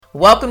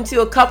Welcome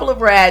to a couple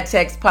of Rad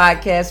Techs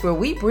podcasts where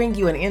we bring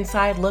you an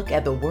inside look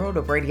at the world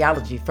of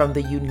radiology from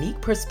the unique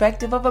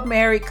perspective of a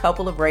married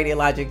couple of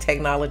radiologic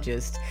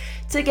technologists.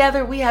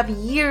 Together, we have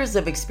years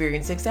of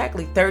experience,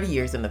 exactly 30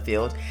 years in the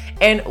field,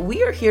 and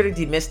we are here to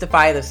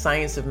demystify the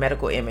science of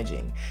medical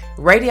imaging.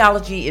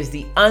 Radiology is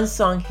the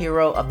unsung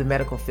hero of the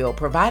medical field,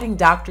 providing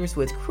doctors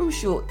with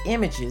crucial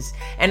images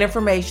and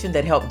information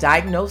that help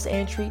diagnose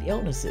and treat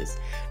illnesses.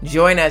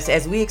 Join us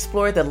as we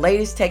explore the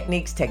latest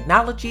techniques,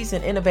 technologies,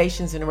 and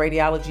innovations in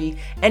radiology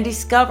and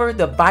discover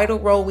the vital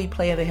role we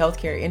play in the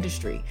healthcare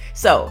industry.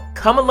 So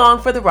come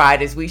along for the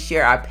ride as we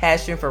share our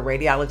passion for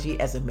radiology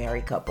as a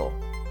married couple.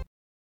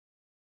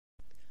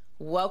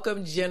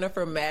 Welcome,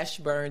 Jennifer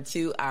Mashburn,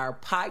 to our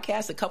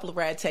podcast, a couple of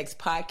Rad Techs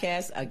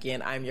podcasts.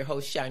 Again, I'm your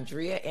host,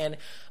 Chandria, and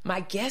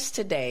my guest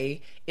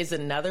today is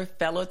another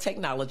fellow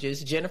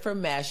technologist, Jennifer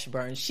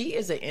Mashburn. She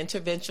is an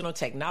interventional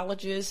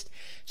technologist.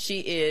 She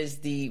is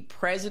the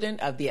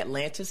president of the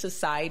Atlanta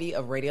Society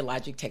of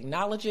Radiologic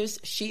Technologists.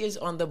 She is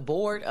on the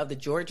board of the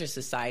Georgia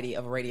Society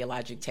of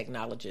Radiologic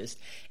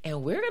Technologists,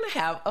 and we're going to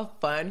have a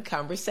fun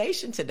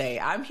conversation today.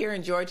 I'm here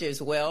in Georgia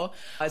as well.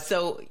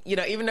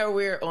 Even though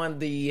we're on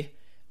the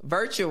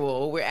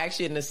virtual, we're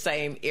actually in the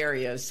same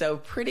area. So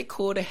pretty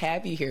cool to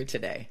have you here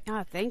today.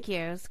 Oh, thank you.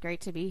 It's great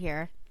to be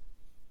here.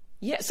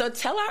 Yeah. So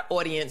tell our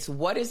audience,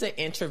 what is an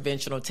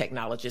interventional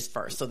technologist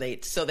first,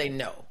 so they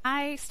know.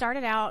 I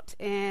started out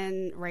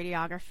in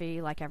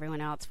radiography like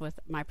everyone else with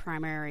my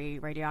primary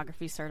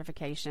radiography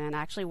certification.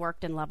 I actually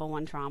worked in level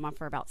 1 trauma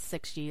for about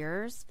 6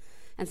 years,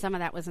 and some of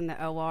that was in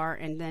the OR,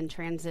 and then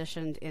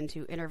transitioned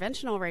into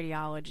interventional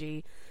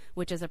radiology,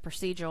 which is a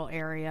procedural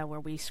area where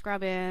we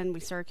scrub in, we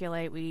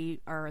circulate, we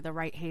are the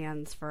right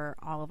hands for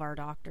all of our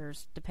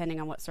doctors, depending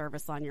on what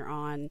service line you're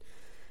on,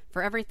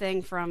 for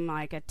everything from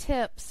like a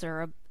TIPS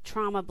or a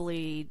trauma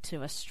bleed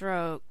to a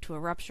stroke to a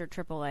ruptured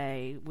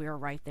AAA. We're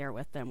right there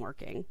with them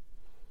working.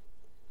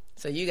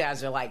 So you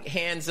guys are like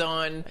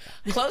hands-on,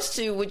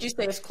 would you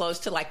say it's close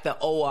to like the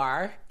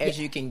OR as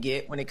you can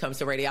get when it comes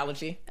to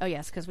radiology? Oh,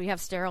 yes, because we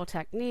have sterile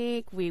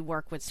technique. We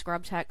work with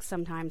scrub techs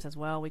sometimes as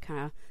well.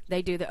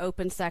 They do the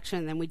open section,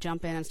 and then we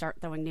jump in and start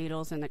throwing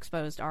needles in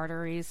exposed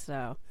arteries.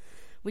 So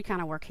we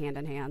kind of work hand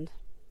in hand.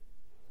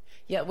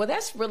 Yeah, well,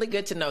 that's really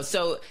good to know.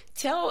 So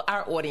tell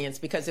our audience,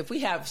 because if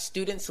we have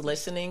students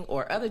listening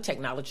or other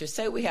technologists,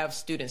 say we have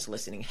students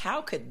listening,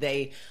 how could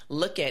they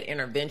look at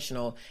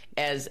interventional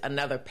as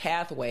another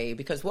pathway?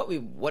 Because what we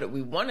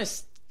want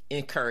to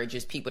encourage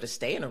is people to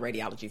stay in the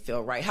radiology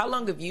field, right? How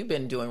long have you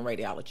been doing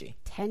radiology?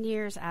 10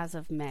 years as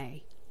of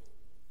May.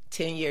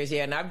 10 years,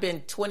 yeah. And I've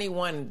been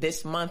 21.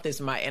 This month is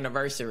my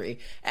anniversary,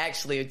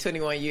 actually, of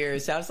 21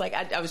 years. So I was like,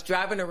 I was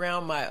driving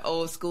around my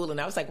old school,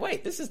 and I was like,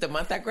 wait, this is the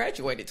month I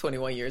graduated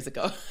 21 years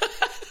ago.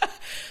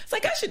 It's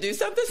like, I should do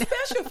something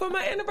special for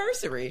my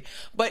anniversary.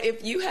 But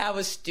if you have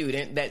a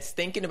student that's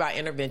thinking about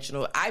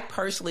interventional, I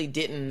personally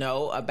didn't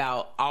know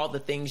about all the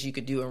things you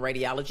could do in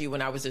radiology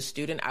when I was a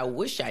student. I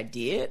wish I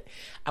did.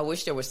 I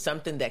wish there was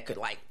something that could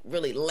like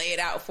really lay it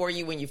out for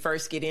you when you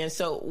first get in.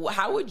 So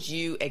how would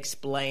you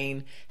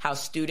explain how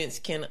students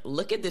can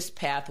look at this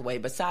pathway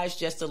besides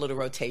just a little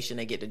rotation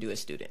they get to do as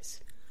students?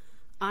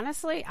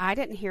 Honestly, I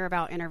didn't hear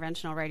about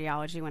interventional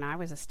radiology when I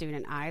was a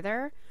student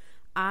either.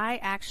 I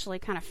actually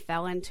kind of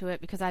fell into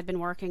it because I'd been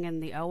working in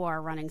the OR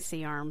running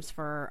C-arms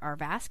for our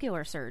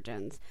vascular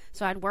surgeons.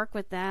 So I'd work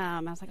with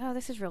them. I was like, oh,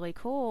 this is really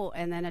cool.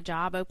 And then a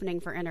job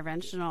opening for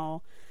interventional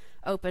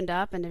opened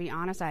up. And to be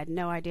honest, I had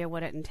no idea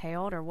what it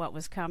entailed or what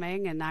was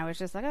coming. And I was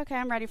just like, okay,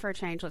 I'm ready for a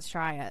change. Let's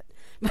try it.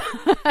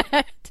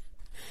 But,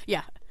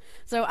 yeah.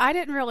 So I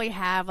didn't really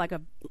have like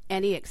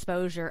any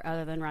exposure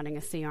other than running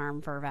a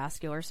C-arm for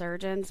vascular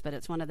surgeons. But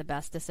it's one of the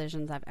best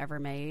decisions I've ever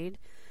made.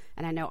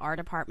 And I know our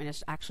department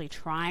is actually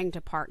trying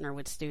to partner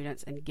with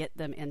students and get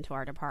them into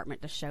our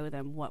department to show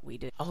them what we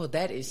do. Oh,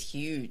 that is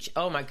huge.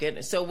 Oh, my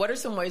goodness. So what are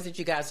some ways that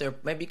you guys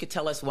maybe you could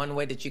tell us one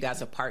way that you guys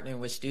are partnering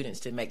with students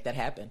to make that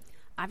happen?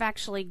 I've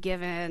actually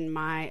given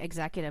my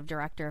executive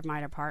director of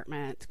my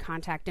department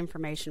contact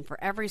information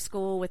for every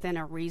school within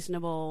a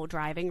reasonable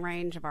driving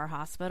range of our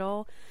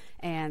hospital,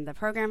 and the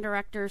program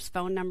directors'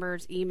 phone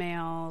numbers,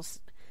 emails.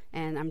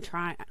 And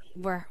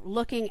we're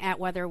looking at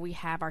whether we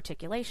have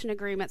articulation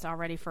agreements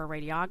already for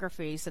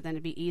radiography, so then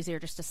it'd be easier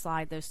just to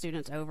slide those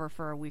students over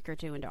for a week or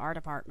two into our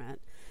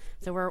department.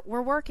 So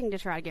we're working to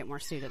try to get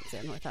more students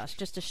in with us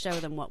just to show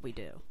them what we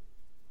do.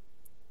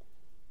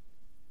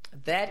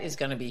 That is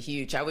going to be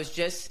huge. I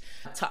just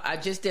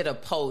did a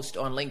post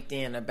on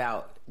LinkedIn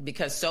about,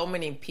 because so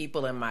many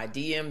people in my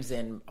DMs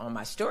and on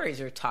my stories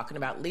are talking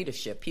about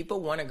leadership.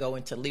 People want to go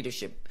into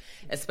leadership,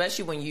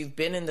 especially when you've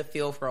been in the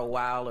field for a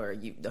while or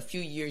a few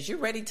years. You're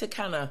ready to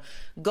kind of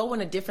go in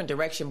a different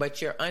direction,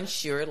 but you're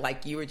unsure,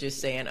 like you were just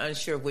saying,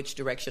 unsure of which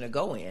direction to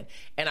go in.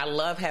 And I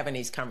love having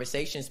these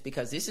conversations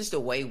because this is the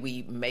way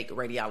we make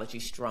radiology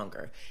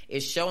stronger.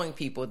 It's showing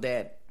people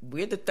that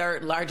we're the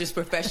third largest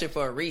profession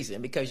for a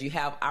reason, because you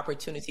have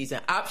opportunities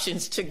and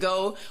options to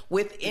go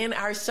within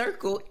our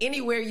circle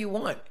anywhere you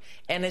want.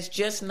 And it's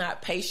just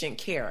not patient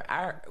care.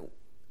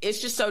 it's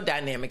just so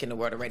dynamic in the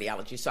world of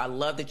radiology. So I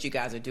love that you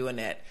guys are doing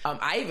that.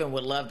 I even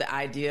would love the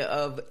idea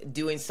of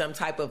doing some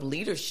type of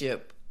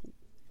leadership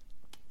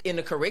in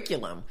the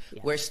curriculum,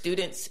 where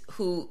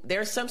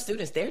there are some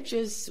students, they're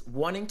just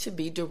wanting to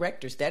be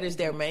directors. That is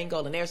their main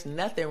goal. And there's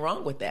nothing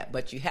wrong with that,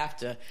 but you have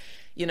to,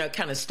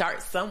 kind of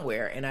start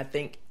somewhere. And I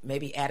think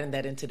maybe adding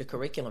that into the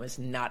curriculum is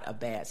not a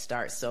bad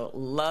start. So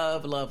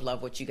love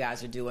what you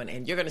guys are doing.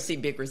 And you're going to see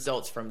big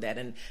results from that.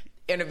 And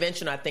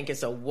intervention, I think,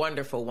 is a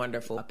wonderful,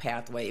 wonderful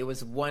pathway. It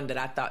was one that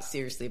I thought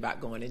seriously about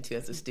going into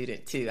as a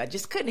student too. I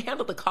just couldn't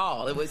handle the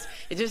call. It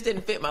just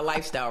didn't fit my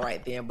lifestyle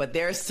right then. But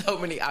there are so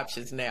many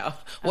options now.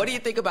 What do you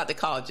think about the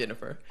call,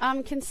 Jennifer?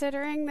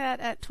 Considering that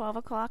at 12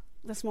 o'clock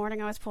this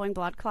morning I was pulling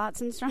blood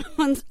clots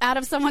out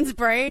of someone's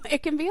brain,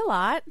 it can be a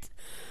lot.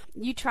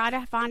 You try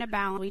to find a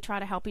balance. We try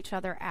to help each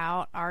other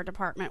out. Our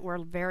department, we're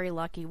very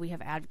lucky. We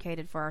have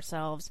advocated for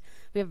ourselves.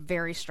 We have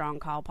very strong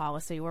call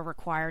policy. We're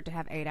required to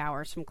have 8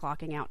 hours from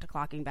clocking out to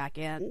clocking back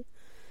in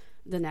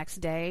the next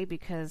day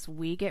because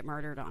we get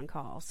murdered on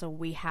call. So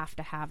we have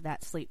to have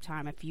that sleep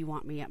time if you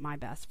want me at my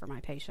best for my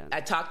patients. I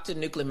talk to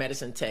nuclear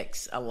medicine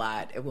techs a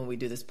lot when we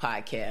do this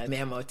podcast,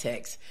 mammo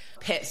techs,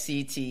 PET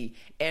CT.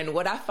 And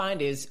what I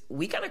find is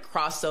we kind of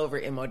cross over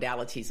in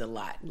modalities a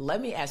lot.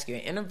 Let me ask you,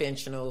 an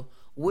interventional,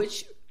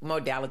 which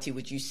modality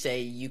would you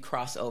say you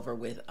cross over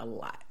with a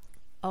lot?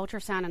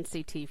 Ultrasound and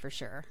CT for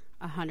sure.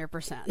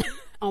 100%.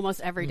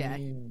 Almost every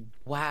day.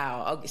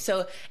 Wow. Okay.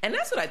 So, and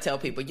that's what I tell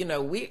people,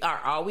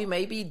 we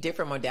may be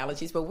different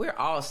modalities, but we're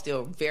all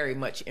still very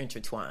much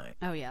intertwined.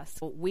 Oh, yes.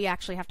 We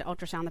actually have to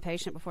ultrasound the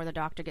patient before the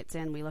doctor gets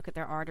in. We look at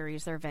their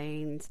arteries, their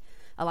veins.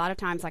 A lot of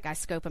times, I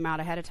scope them out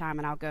ahead of time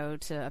and I'll go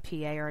to a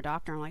PA or a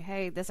doctor. I'm like,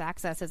 hey, this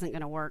access isn't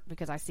going to work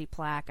because I see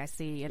plaque, I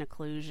see an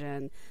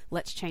occlusion.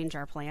 Let's change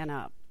our plan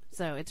up.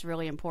 So it's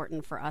really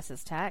important for us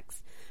as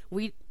techs.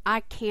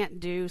 I can't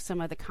do some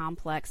of the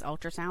complex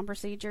ultrasound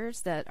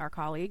procedures that our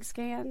colleagues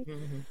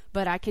can,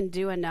 but I can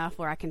do enough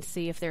where I can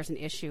see if there's an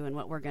issue in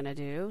what we're going to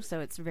do. So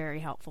it's very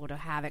helpful to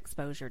have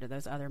exposure to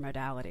those other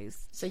modalities.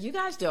 So you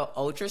guys do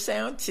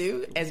ultrasound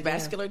too as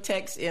vascular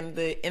techs in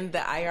the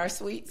IR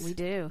suites? We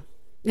do.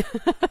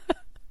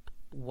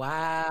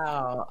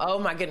 Wow. Oh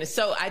my goodness.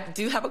 So I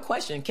do have a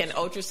question. Can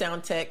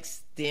ultrasound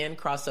techs then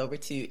cross over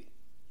to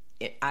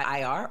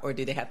IR, or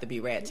do they have to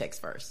be rad techs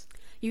first?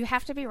 You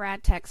have to be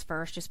rad techs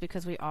first just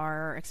because we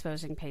are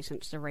exposing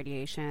patients to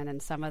radiation,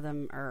 and some of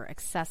them are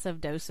excessive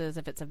doses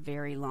if it's a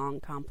very long,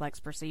 complex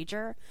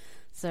procedure.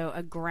 So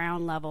a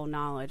ground level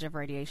knowledge of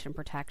radiation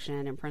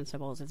protection and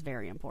principles is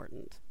very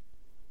important.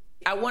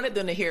 I wanted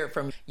them to hear it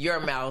from your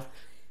mouth,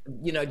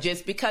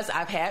 just because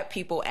I've had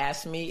people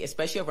ask me,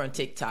 especially over on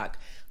TikTok,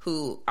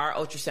 who are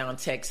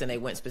ultrasound techs and they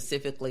went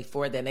specifically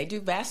for that. And they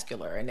do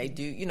vascular and they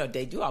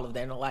do all of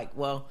that. And they're like,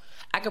 well,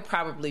 I could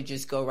probably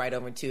just go right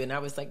over to. And I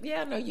was like,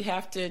 yeah, no, you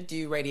have to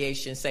do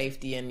radiation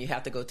safety and you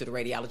have to go through the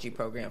radiology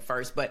program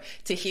first. But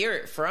to hear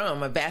it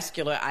from a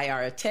vascular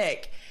IR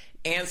tech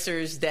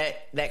answers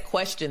that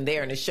question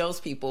there. And it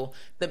shows people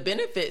the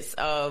benefits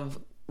of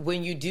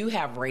when you do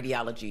have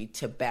radiology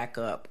to back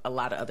up a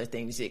lot of other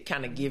things. It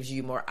kind of gives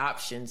you more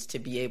options to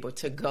be able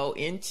to go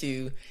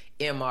into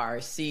MR,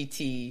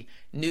 CT,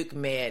 nuke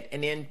med,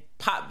 and then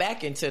pop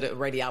back into the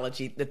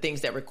radiology, the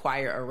things that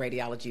require a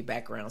radiology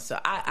background. So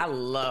I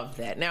love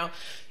that. Now,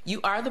 you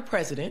are the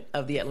president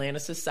of the Atlanta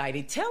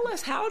Society. Tell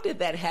us, how did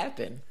that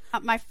happen?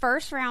 My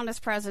first round as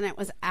president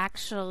was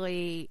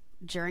actually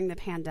during the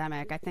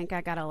pandemic. I think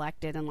I got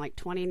elected in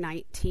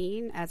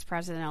 2019 as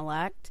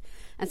president-elect.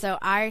 And so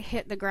I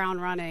hit the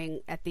ground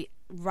running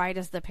right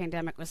as the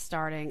pandemic was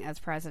starting as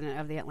president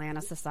of the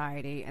Atlanta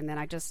Society. And then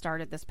I just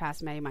started this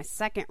past May, my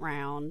second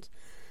round.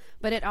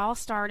 But it all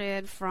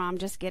started from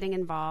just getting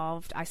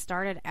involved. I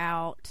started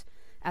out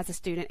as a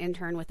student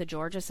intern with the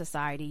Georgia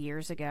Society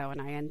years ago,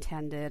 and I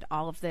attended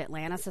all of the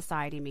Atlanta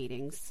Society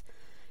meetings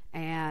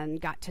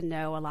and got to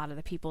know a lot of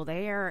the people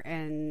there,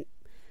 and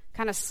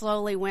kind of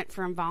slowly went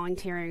from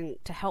volunteering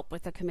to help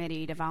with the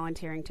committee to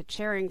volunteering to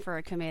chairing for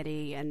a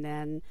committee, and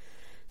then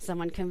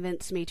someone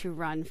convinced me to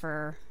run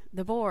for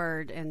the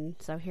board, and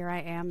so here I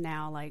am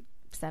now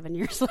 7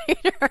 years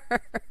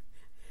later.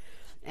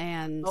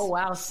 And oh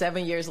wow,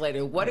 7 years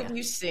later, what have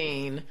you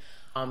seen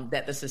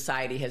that the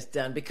society has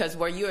done? Because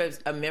were you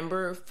a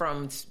member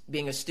from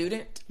being a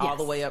student all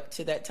the way up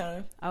to that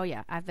time? Oh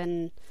yeah, I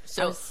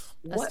was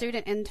a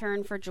student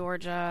intern for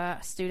Georgia,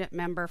 student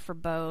member for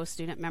Bo,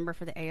 student member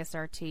for the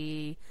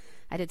ASRT.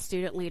 I did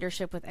student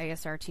leadership with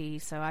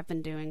ASRT, so I've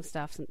been doing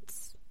stuff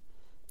since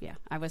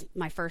I was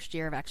my first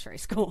year of X-ray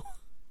school.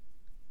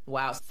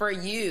 Wow. For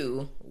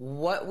you,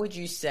 what would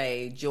you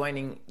say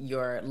joining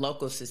your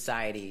local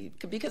society?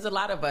 Because a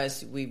lot of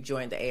us, we've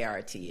joined the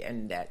ART,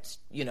 and that's,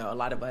 a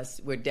lot of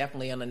us, we're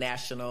definitely on a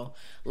national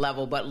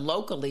level. But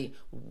locally,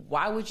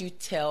 why would you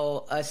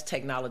tell us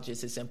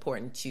technologists it's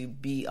important to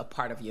be a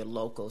part of your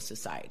local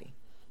society?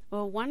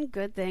 Well, one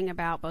good thing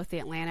about both the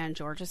Atlanta and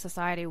Georgia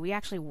Society, we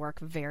actually work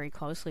very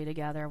closely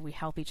together. We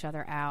help each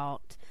other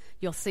out.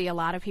 You'll see a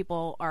lot of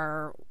people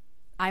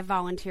I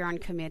volunteer on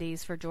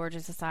committees for Georgia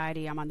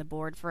Society. I'm on the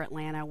board for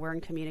Atlanta. We're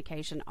in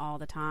communication all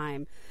the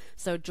time.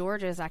 So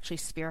Georgia is actually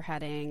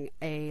spearheading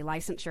a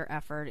licensure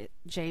effort.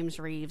 James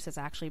Reeves has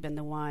actually been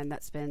the one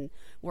that's been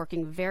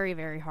working very,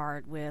 very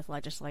hard with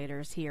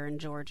legislators here in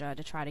Georgia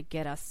to try to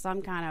get us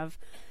some kind of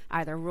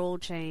either rule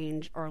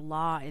change or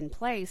law in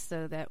place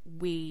so that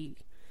we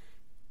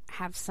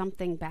have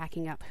something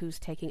backing up who's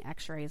taking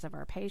x-rays of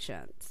our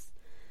patients.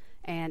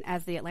 And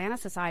as the Atlanta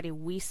Society,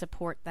 we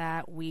support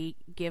that. We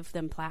give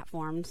them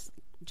platforms.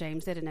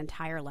 James did an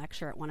entire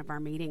lecture at one of our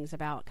meetings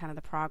about kind of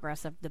the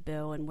progress of the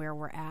bill and where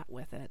we're at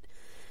with it.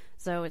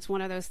 So it's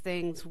one of those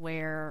things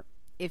where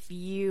if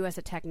you as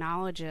a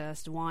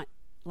technologist want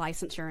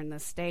licensure in the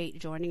state,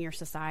 joining your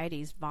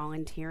societies,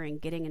 volunteering,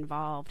 getting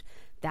involved,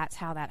 that's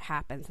how that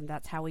happens. And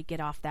that's how we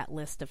get off that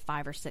list of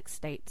 5 or 6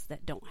 states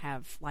that don't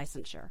have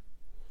licensure.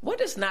 What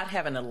is not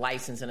having a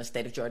license in the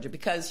state of Georgia?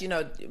 Because,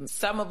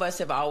 some of us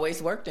have always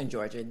worked in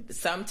Georgia.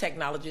 Some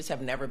technologists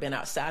have never been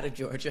outside of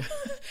Georgia.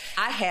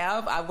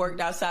 I've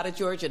worked outside of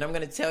Georgia, and I'm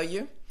going to tell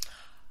you,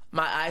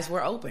 my eyes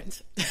were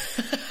opened.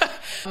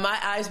 My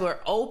eyes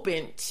were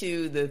open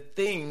to the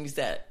things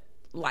that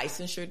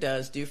licensure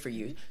does do for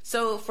you.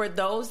 So for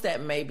those that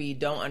maybe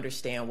don't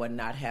understand what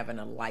not having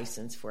a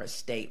license for a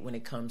state when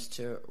it comes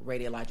to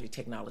radiologic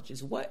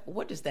technologies,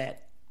 what does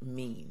that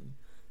mean?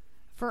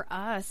 For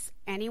us,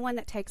 anyone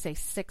that takes a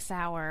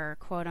 6-hour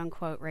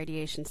quote-unquote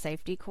radiation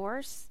safety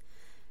course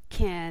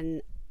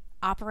can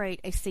operate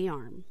a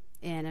C-arm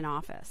in an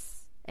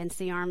office. And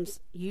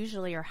C-arms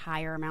usually are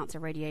higher amounts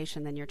of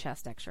radiation than your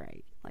chest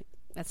x-ray, like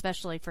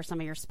especially for some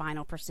of your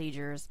spinal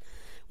procedures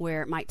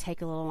where it might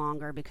take a little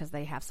longer because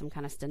they have some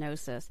kind of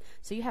stenosis.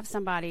 So you have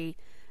somebody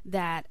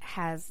that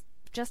has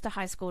just a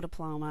high school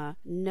diploma,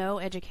 no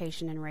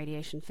education in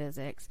radiation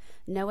physics,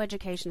 no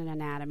education in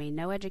anatomy,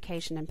 no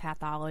education in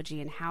pathology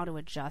and how to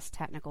adjust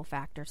technical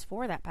factors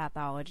for that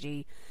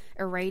pathology,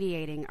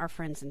 irradiating our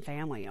friends and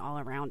family all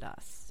around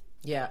us.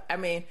 Yeah,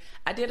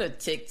 I did a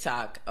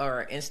TikTok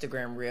or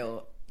Instagram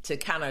reel to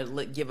kind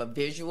of give a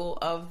visual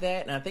of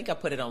that, and I think I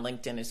put it on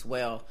LinkedIn as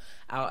well.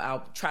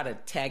 I'll try to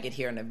tag it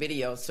here in the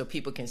video so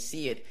people can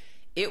see it.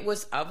 It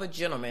was of a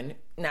gentleman.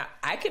 Now,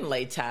 I can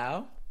lay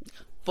tile,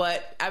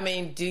 but,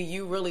 do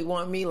you really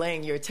want me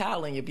laying your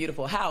tile in your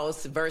beautiful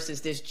house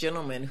versus this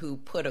gentleman who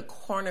put a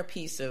corner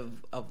piece of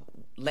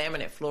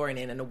laminate flooring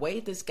in, and the way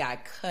this guy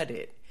cut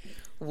it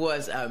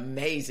was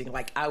amazing.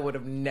 Like, I would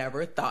have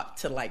never thought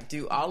to,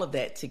 do all of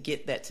that to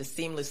get that to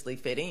seamlessly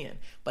fit in.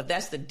 But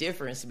that's the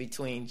difference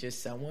between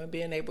just someone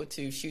being able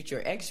to shoot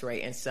your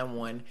x-ray and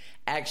someone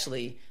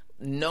actually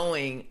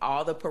knowing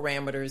all the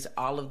parameters,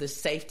 all of the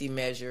safety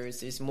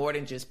measures. Is more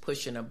than just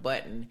pushing a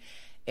button.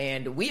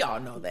 And we all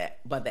know that,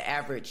 but the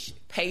average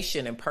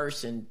patient and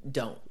person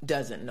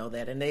doesn't know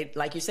that. And they,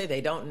 like you say, they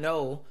don't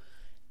know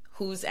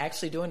who's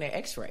actually doing their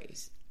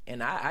x-rays.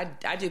 And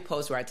I do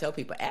posts where I tell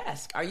people,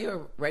 ask, are you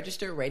a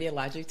registered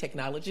radiologic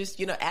technologist?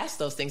 Ask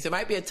those things. It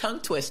might be a tongue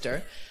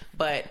twister,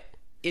 but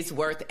it's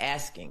worth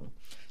asking.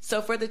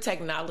 So for the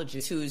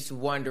technologist who's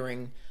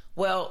wondering,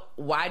 well,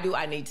 why do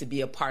I need to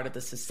be a part of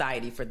the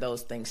society for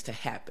those things to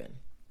happen?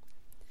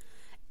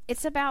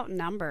 It's about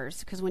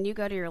numbers, because when you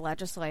go to your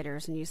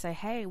legislators and you say,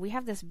 hey, we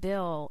have this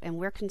bill and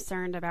we're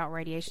concerned about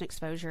radiation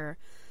exposure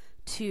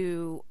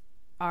to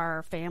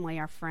our family,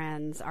 our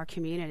friends, our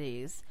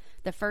communities,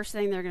 the first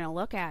thing they're going to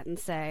look at and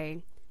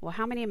say, well,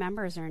 how many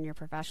members are in your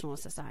professional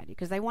society?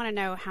 Because they want to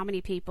know how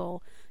many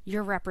people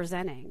you're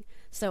representing.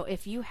 So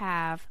if you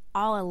have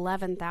all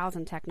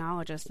 11,000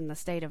 technologists in the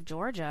state of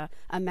Georgia,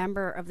 a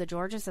member of the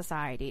Georgia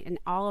Society, and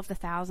all of the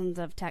thousands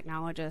of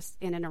technologists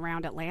in and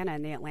around Atlanta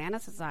and the Atlanta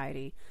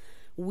Society,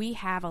 we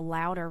have a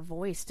louder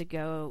voice to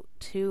go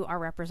to our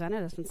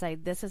representatives and say,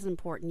 this is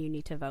important, you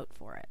need to vote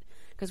for it.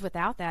 Because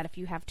without that, if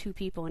you have 2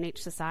 people in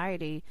each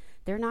society,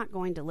 they're not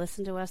going to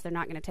listen to us, they're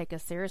not going to take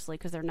us seriously,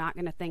 because they're not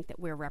going to think that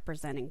we're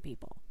representing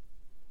people.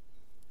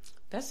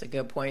 That's a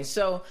good point.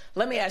 So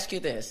let me ask you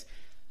this.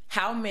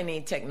 How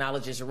many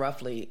technologists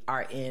roughly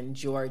are in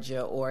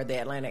Georgia or the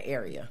Atlanta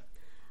area?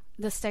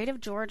 The state of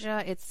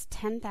Georgia, it's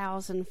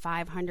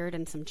 10,500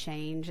 and some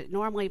change. It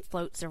normally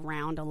floats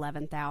around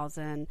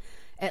 11,000.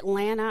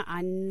 Atlanta,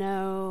 I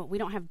know we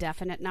don't have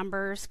definite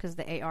numbers because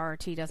the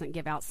ART doesn't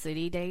give out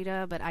city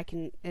data, but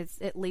it's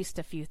at least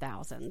a few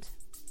thousand.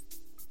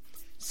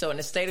 So in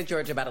the state of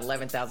Georgia, about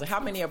 11,000. How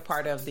many are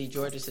part of the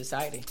Georgia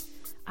Society?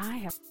 I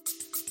have.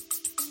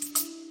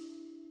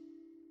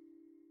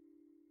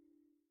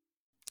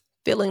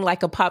 Feeling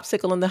like a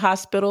popsicle in the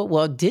hospital?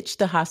 Well, ditch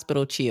the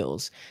hospital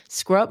chills.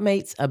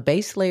 Scrubmates, a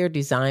base layer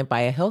designed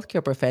by a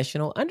healthcare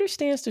professional,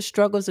 understands the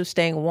struggles of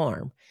staying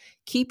warm.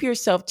 Keep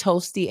yourself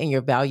toasty and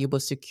your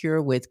valuables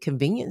secure with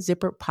convenient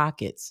zippered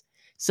pockets.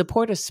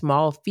 Support a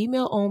small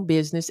female-owned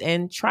business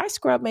and try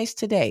Scrubmates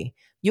today.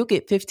 You'll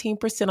get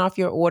 15% off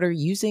your order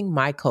using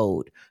my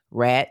code,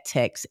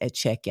 RADTEX, at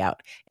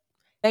checkout.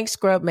 Thanks,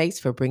 Scrubmates,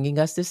 for bringing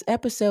us this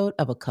episode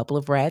of A Couple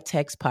of Rad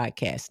Techs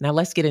podcast. Now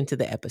let's get into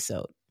the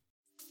episode.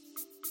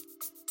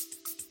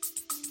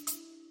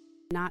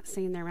 Not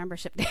seen their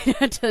membership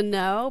data to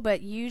know,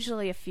 but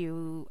usually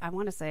I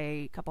want to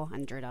say a couple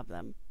hundred of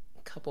them.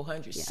 A couple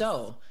hundred. Yes.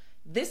 So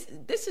this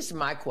is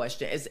my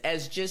question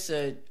as just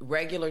a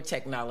regular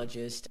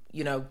technologist,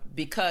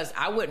 because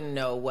I wouldn't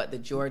know what the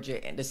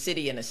Georgia and the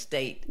city and the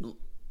state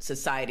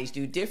societies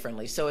do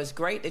differently. So it's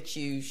great that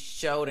you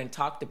showed and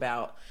talked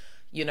about,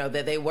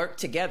 that they work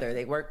together,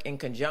 they work in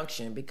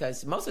conjunction,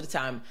 because most of the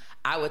time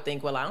I would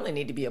think, well, I only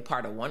need to be a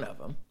part of one of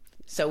them.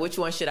 So which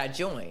one should I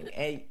join?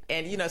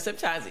 And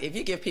sometimes if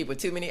you give people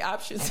too many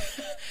options,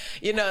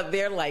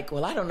 they're like,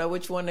 well, I don't know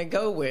which one to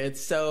go with.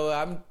 So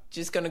I'm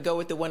just going to go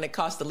with the one that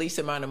costs the least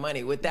amount of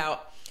money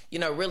without,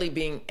 really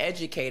being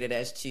educated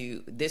as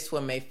to this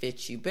one may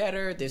fit you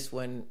better, this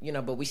one,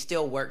 but we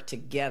still work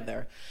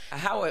together.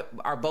 How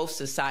are both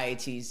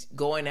societies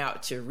going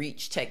out to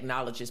reach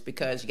technologists?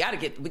 Because we got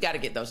to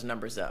get those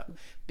numbers up,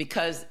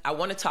 because I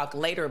want to talk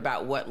later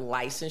about what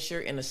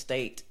licensure in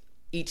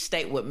each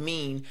state would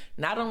mean,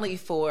 not only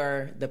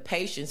for the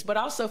patients, but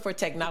also for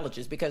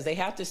technologists, because they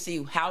have to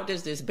see, how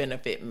does this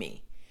benefit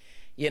me?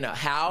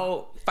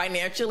 How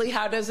financially,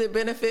 how does it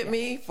benefit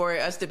me for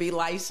us to be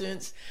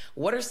licensed?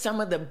 What are some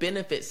of the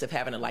benefits of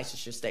having a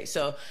licensure state?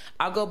 So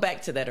I'll go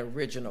back to that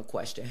original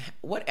question.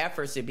 What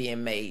efforts are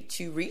being made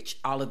to reach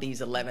all of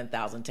these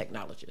 11,000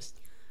 technologists?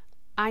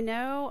 I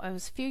know it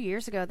was a few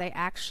years ago, the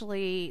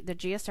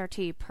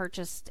GSRT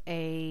purchased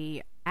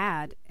a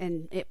ad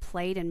and it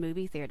played in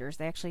movie theaters.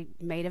 They actually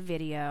made a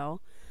video.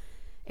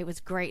 It was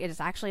great. It is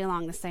actually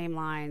along the same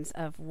lines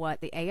of what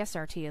the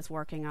ASRT is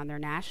working on, their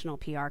national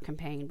PR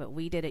campaign, but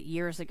we did it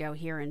years ago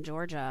here in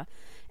Georgia.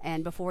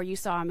 And before you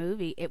saw a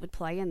movie, it would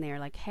play in there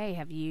like,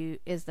 hey,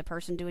 is the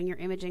person doing your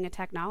imaging a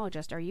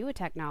technologist? Are you a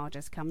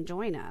technologist? Come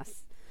join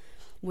us.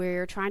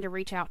 We're trying to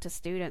reach out to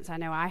students. I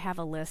know I have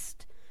a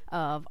list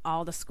of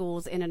all the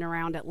schools in and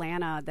around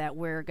Atlanta that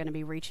we're going to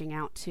be reaching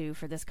out to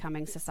for this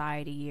coming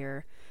society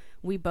year.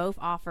 We both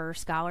offer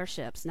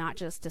scholarships, not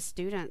just to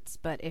students,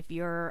 but if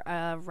you're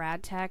a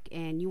rad tech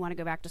and you want to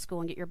go back to school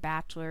and get your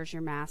bachelor's,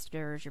 your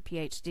master's, your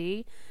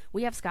PhD,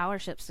 we have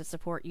scholarships to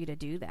support you to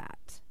do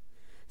that.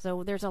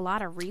 So there's a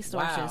lot of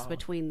resources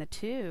between the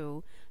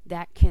two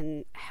that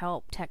can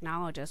help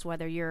technologists,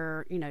 whether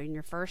you're, in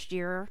your first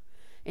year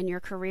in your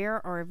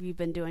career or if you've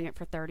been doing it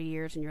for 30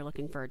 years and you're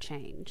looking for a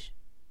change.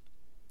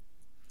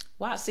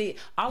 Wow. See,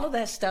 all of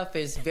that stuff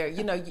is very,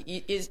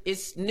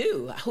 it's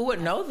new. Who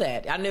would know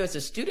that? I knew as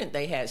a student,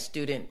 they had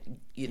student,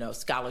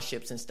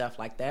 scholarships and stuff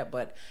like that.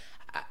 But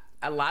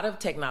a lot of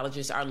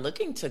technologists are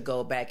looking to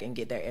go back and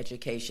get their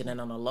education. And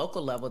on a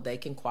local level, they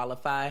can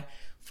qualify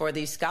for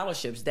these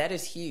scholarships. That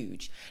is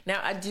huge.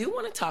 Now, I do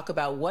want to talk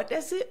about what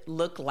does it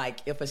look like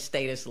if a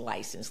state is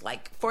licensed,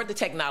 like for the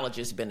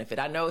technologist's benefit.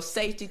 I know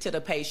safety to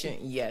the patient.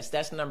 Yes,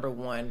 that's number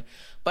one.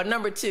 But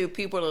number two,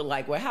 people are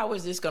like, well, how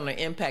is this going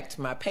to impact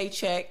my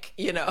paycheck?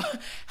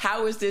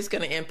 How is this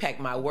going to impact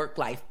my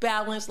work-life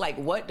balance? Like,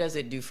 what does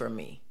it do for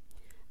me?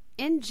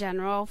 In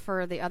general,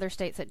 for the other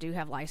states that do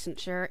have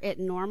licensure, it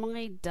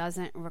normally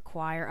doesn't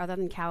require, other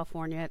than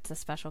California, it's a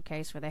special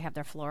case where they have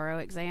their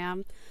fluoro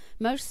exam.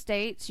 Most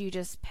states, you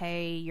just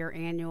pay your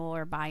annual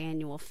or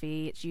biannual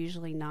fee. It's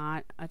usually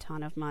not a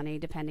ton of money,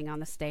 depending on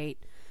the state.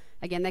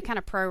 Again, they kind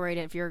of prorate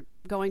it. If you're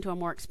going to a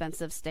more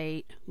expensive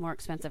state, more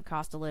expensive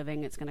cost of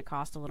living, it's going to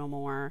cost a little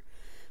more.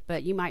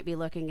 But you might be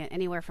looking at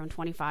anywhere from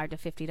 $25 to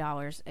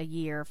 $50 a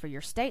year for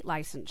your state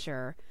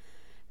licensure,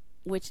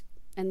 which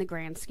in the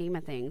grand scheme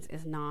of things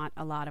is not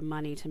a lot of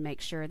money to make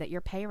sure that your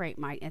pay rate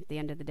might at the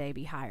end of the day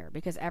be higher,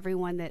 because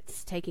everyone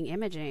that's taking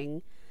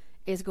imaging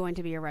is going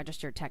to be a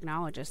registered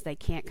technologist. They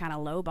can't kind of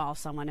lowball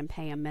someone and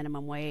pay them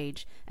minimum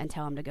wage and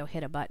tell them to go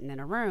hit a button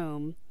in a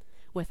room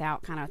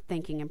without kind of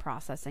thinking and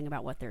processing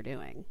about what they're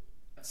doing.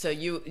 So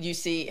you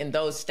see in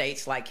those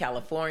states like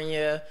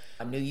California,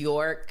 New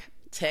York,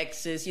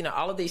 Texas,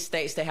 all of these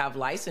states that have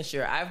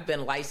licensure. I've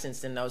been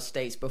licensed in those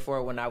states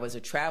before when I was a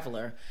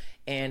traveler,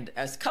 and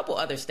a couple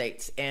other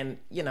states. And,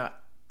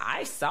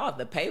 I saw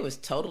the pay was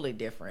totally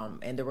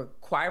different. And the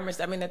requirements,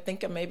 I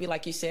think maybe,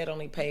 like you said,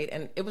 only paid,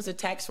 and it was a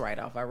tax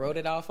write-off. I wrote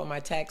it off on my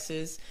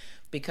taxes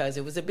because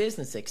it was a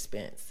business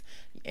expense.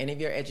 Any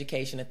of your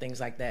education and things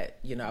like that,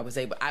 I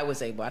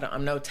was able,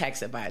 I'm no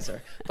tax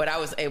advisor, but I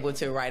was able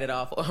to write it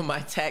off on my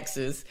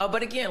taxes.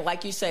 But again,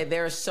 like you say,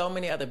 there are so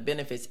many other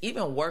benefits,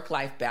 even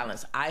work-life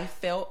balance. I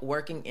felt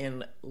working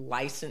in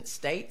licensed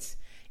states,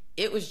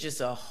 it was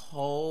just a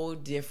whole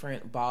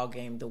different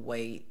ballgame the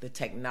way the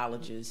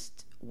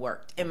technologists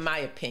worked, in my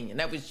opinion.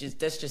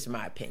 That's just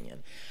my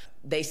opinion.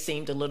 They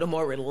seemed a little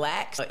more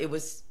relaxed. It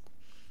was,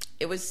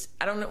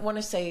 I don't want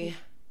to say,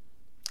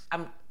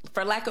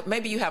 for lack of,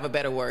 maybe you have a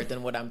better word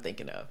than what I'm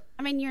thinking of.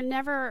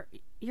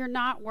 You're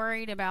not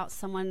worried about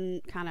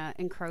someone kind of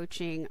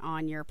encroaching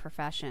on your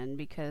profession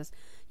because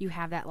you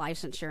have that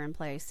licensure in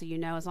place. So,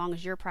 as long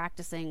as you're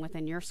practicing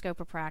within your scope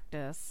of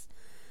practice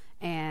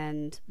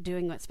and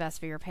doing what's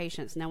best for your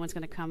patients, no one's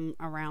going to come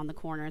around the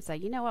corner and say,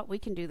 you know what, we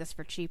can do this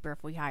for cheaper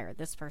if we hire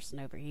this person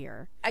over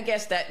here. I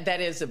guess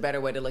that is a better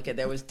way to look at it.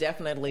 There was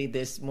definitely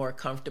this more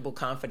comfortable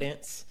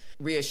confidence,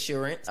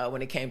 reassurance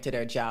when it came to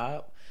their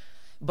job.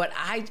 But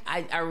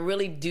I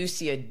really do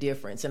see a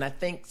difference. And I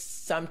think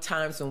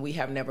sometimes when we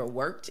have never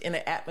worked in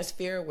an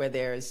atmosphere where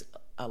there's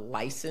a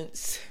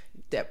licensure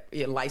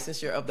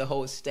of the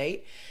whole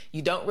state,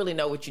 you don't really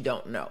know what you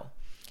don't know.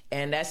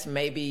 And that's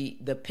maybe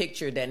the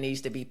picture that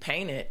needs to be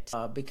painted,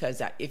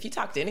 because if you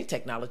talk to any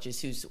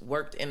technologist who's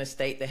worked in a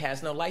state that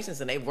has no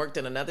license and they've worked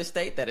in another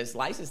state that is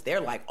licensed,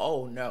 they're like,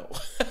 oh no,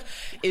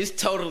 it's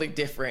totally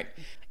different.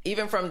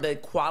 Even from the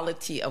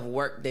quality of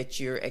work that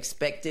you're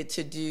expected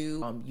to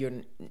do,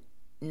 you're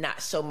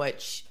not so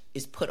much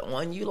is put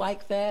on you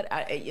like that,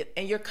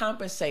 and you're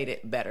compensated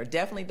better.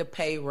 Definitely the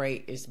pay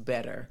rate is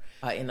better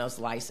in those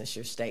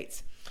licensure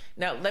states.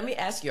 Now, let me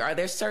ask you, are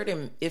there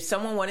if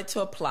someone wanted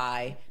to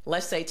apply,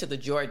 let's say to the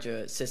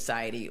Georgia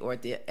Society or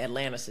the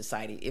Atlanta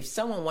Society, if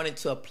someone wanted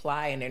to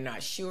apply and they're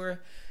not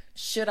sure,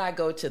 should I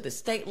go to the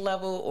state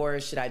level or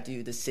should I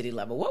do the city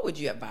level? What would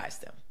you advise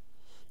them?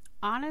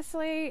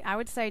 Honestly, I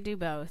would say do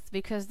both,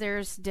 because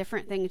there's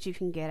different things you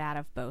can get out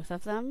of both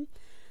of them.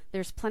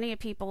 There's plenty of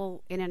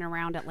people in and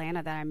around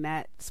Atlanta that I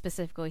met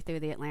specifically through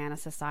the Atlanta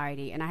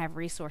Society, and I have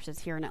resources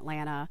here in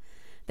Atlanta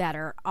that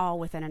are all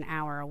within an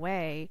hour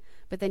away.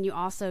 But then you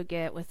also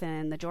get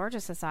within the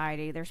Georgia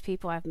Society, there's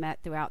people I've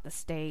met throughout the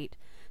state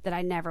that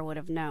I never would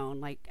have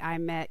known. Like, I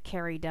met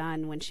Carrie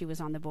Dunn when she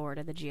was on the board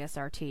of the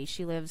GSRT.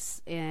 She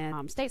lives in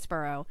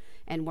Statesboro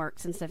and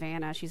works in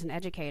Savannah. She's an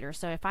educator.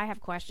 So if I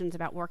have questions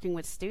about working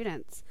with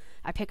students,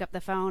 I pick up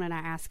the phone and I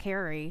ask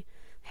Carrie,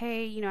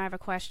 hey, I have a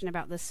question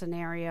about this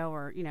scenario,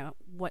 or,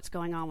 what's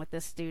going on with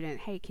this student.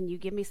 Hey, can you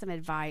give me some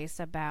advice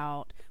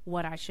about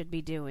what I should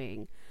be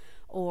doing?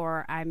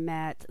 Or I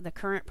met the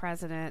current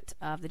president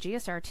of the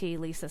GSRT,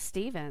 Lisa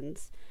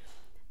Stevens.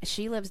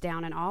 She lives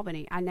down in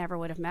Albany. I never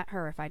would have met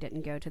her if I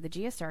didn't go to the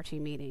GSRT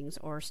meetings.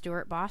 Or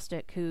Stuart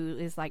Bostick, who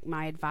is like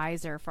my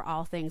advisor for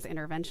all things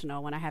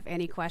interventional. When I have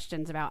any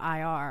questions about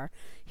IR,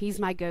 he's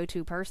my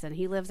go-to person.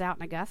 He lives out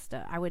in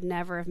Augusta. I would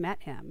never have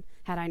met him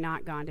had I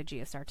not gone to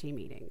GSRT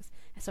meetings.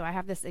 So I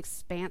have this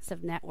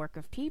expansive network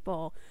of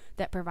people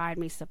that provide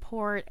me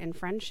support and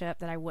friendship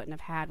that I wouldn't have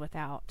had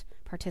without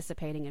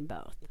participating in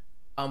both.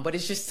 But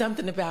it's just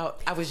something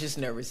about, I was just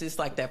nervous. It's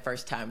like that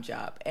first time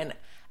job. And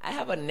I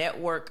have a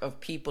network of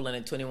people in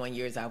the 21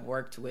 years I've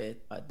worked with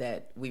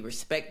that we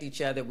respect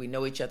each other. We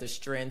know each other's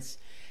strengths.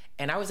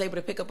 And I was able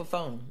to pick up a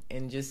phone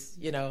and just,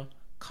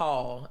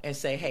 call and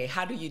say, hey,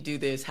 how do you do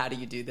this? How do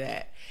you do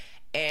that?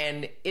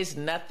 And it's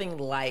nothing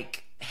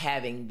like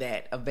having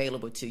that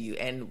available to you.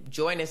 And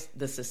joining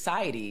the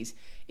societies,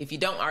 if you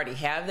don't already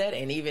have that,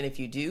 and even if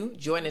you do,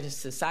 joining the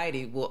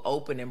society will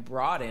open and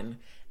broaden,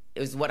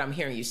 is what I'm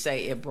hearing you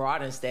say. It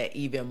broadens that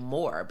even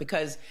more,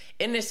 because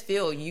in this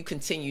field, you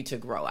continue to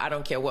grow. I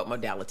don't care what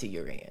modality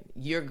you're in.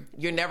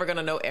 You're never going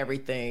to know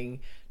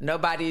everything.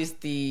 Nobody's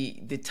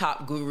the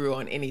top guru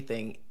on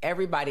anything.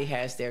 Everybody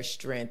has their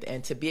strength,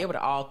 and to be able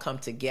to all come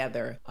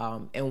together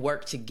and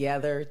work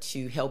together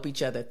to help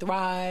each other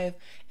thrive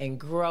and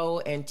grow,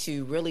 and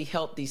to really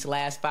help these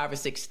last 5 or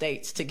 6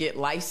 states to get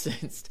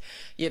licensed,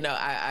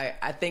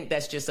 I think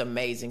that's just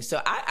amazing. So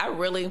I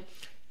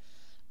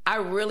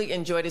really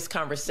enjoyed this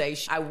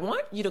conversation. I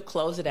want you to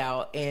close it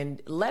out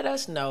and let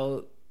us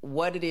know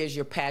what it is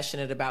you're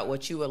passionate about,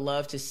 what you would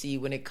love to see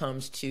when it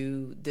comes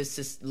to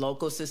this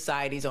local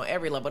societies on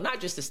every level, not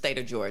just the state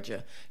of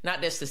Georgia,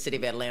 not just the city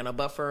of Atlanta,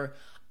 but for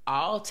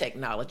all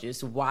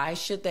technologists. Why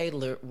should they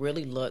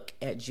really look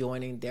at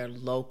joining their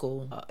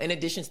local, in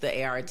addition to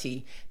the ART,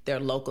 their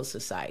local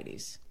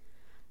societies?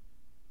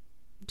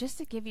 Just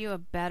to give you a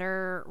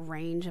better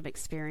range of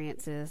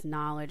experiences,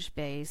 knowledge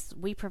base,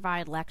 we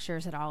provide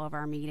lectures at all of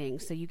our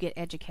meetings, so you get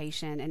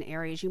education in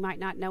areas you might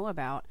not know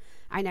about.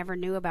 I never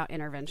knew about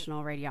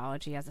interventional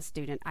radiology as a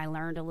student. I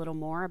learned a little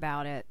more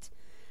about it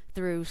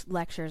through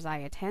lectures I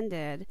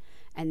attended,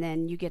 and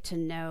then you get to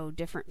know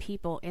different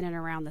people in and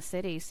around the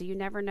city, so you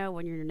never know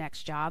when your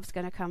next job's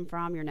going to come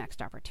from, your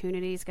next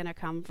opportunity is going to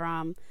come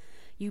from.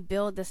 You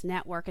build this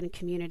network and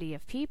community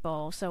of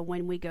people, so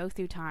when we go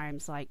through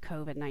times like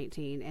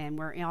COVID-19 and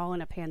we're all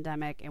in a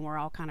pandemic and we're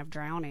all kind of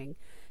drowning,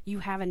 you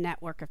have a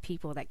network of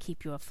people that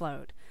keep you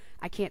afloat.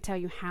 I can't tell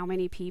you how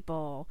many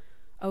people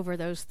over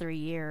those 3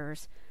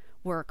 years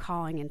were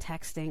calling and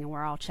texting, and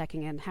we're all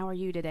checking in. How are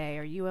you today?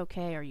 Are you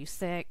okay? Are you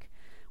sick?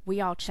 We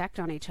all checked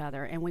on each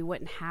other, and we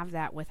wouldn't have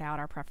that without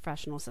our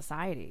professional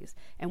societies.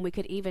 And we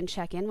could even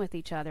check in with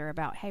each other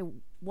about, hey,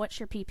 what's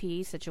your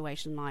PPE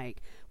situation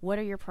like? What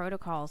are your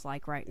protocols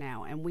like right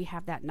now? And we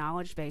have that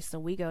knowledge base, so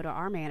we go to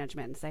our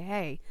management and say,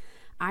 hey,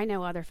 I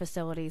know other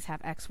facilities have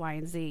X, Y,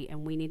 and Z,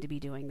 and we need to be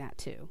doing that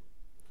too.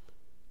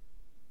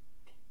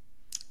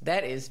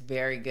 That is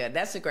very good.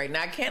 That's a great.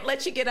 Now, I can't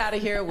let you get out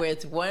of here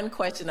with one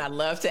question I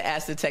love to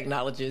ask the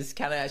technologists.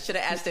 I should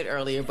have asked it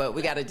earlier, but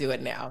we got to do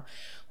it now.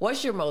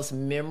 What's your most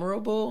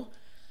memorable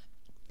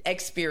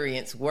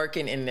experience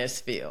working in this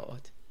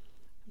field?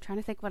 I'm trying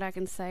to think what I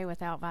can say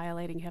without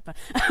violating HIPAA.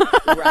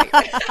 Right.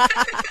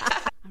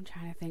 I'm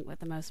trying to think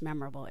what the most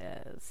memorable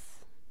is.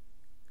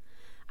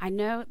 I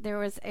know there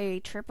was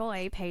a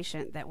AAA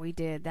patient that we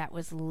did that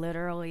was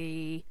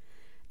literally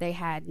They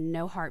had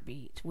no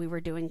heartbeat. We were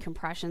doing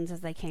compressions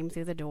as they came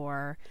through the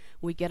door.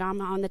 We get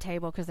them on the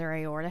table because their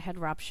aorta had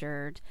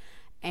ruptured.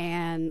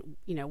 And,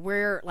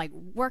 we're like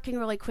working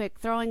really quick,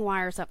 throwing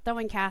wires up,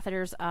 throwing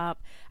catheters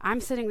up.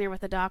 I'm sitting there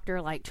with the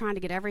doctor, like trying to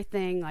get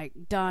everything like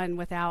done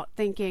without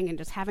thinking and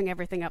just having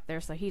everything up there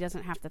so he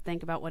doesn't have to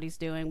think about what he's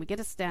doing. We get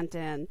a stent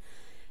in.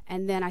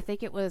 And then I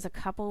think it was a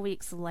couple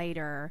weeks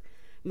later,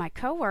 my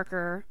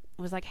coworker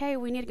was like, hey,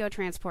 we need to go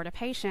transport a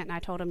patient. And I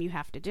told him, you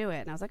have to do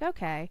it. And I was like,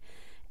 okay.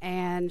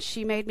 And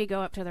she made me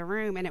go up to the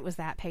room, and it was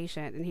that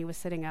patient, and he was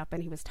sitting up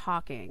and he was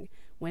talking.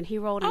 When he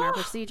rolled in our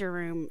procedure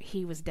room,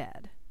 he was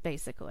dead,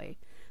 basically.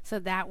 So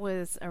that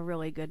was a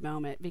really good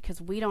moment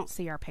because we don't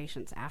see our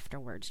patients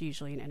afterwards,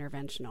 usually in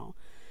interventional.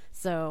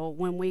 So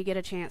when we get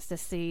a chance to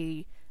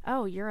see,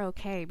 oh, you're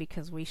okay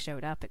because we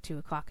showed up at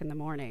 2:00 in the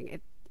morning,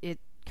 it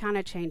kind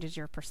of changes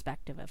your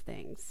perspective of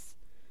things.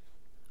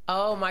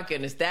 Oh my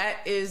goodness, that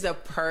is a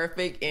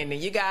perfect ending.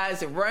 You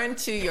guys run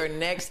to your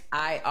next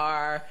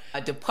IR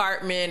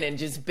department and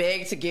just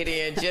beg to get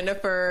in.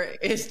 Jennifer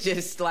is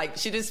just like,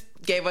 she just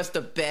gave us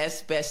the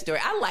best story.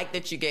 I like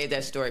that you gave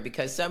that story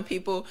because some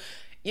people,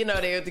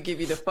 they have to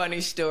give you the funny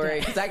story,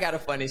 because I got a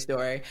funny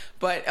story,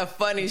 but a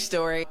funny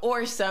story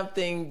or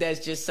something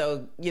that's just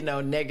so,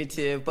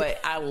 negative. But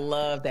I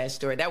love that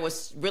story. That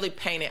was really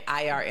painting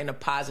IR in a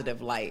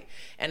positive light.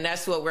 And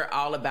that's what we're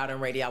all about in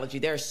radiology.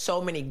 There are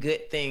so many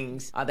good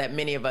things that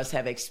many of us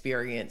have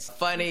experienced.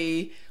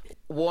 Funny,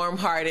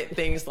 warm-hearted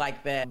things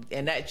like that.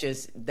 And that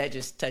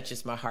just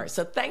touches my heart.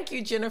 So thank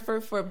you, Jennifer,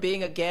 for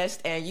being a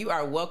guest. And you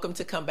are welcome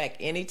to come back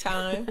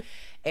anytime.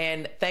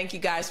 And thank you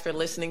guys for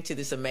listening to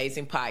this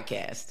amazing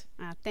podcast.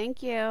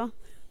 Thank you.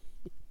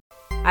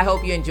 I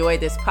hope you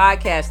enjoyed this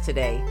podcast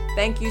today.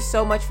 Thank you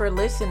so much for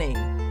listening.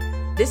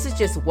 This is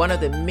just one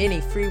of the many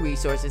free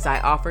resources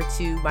I offer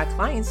to my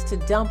clients to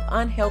dump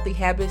unhealthy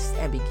habits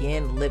and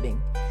begin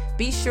living.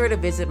 Be sure to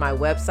visit my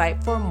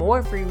website for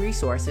more free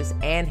resources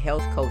and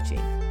health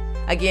coaching.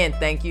 Again,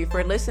 thank you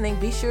for listening.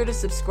 Be sure to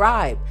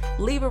subscribe,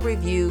 leave a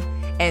review,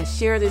 and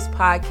share this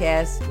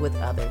podcast with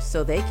others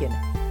so they can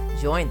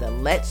join the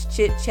Let's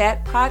Chit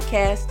Chat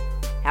podcast.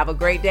 Have a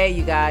great day,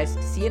 you guys.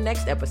 See you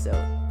next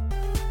episode.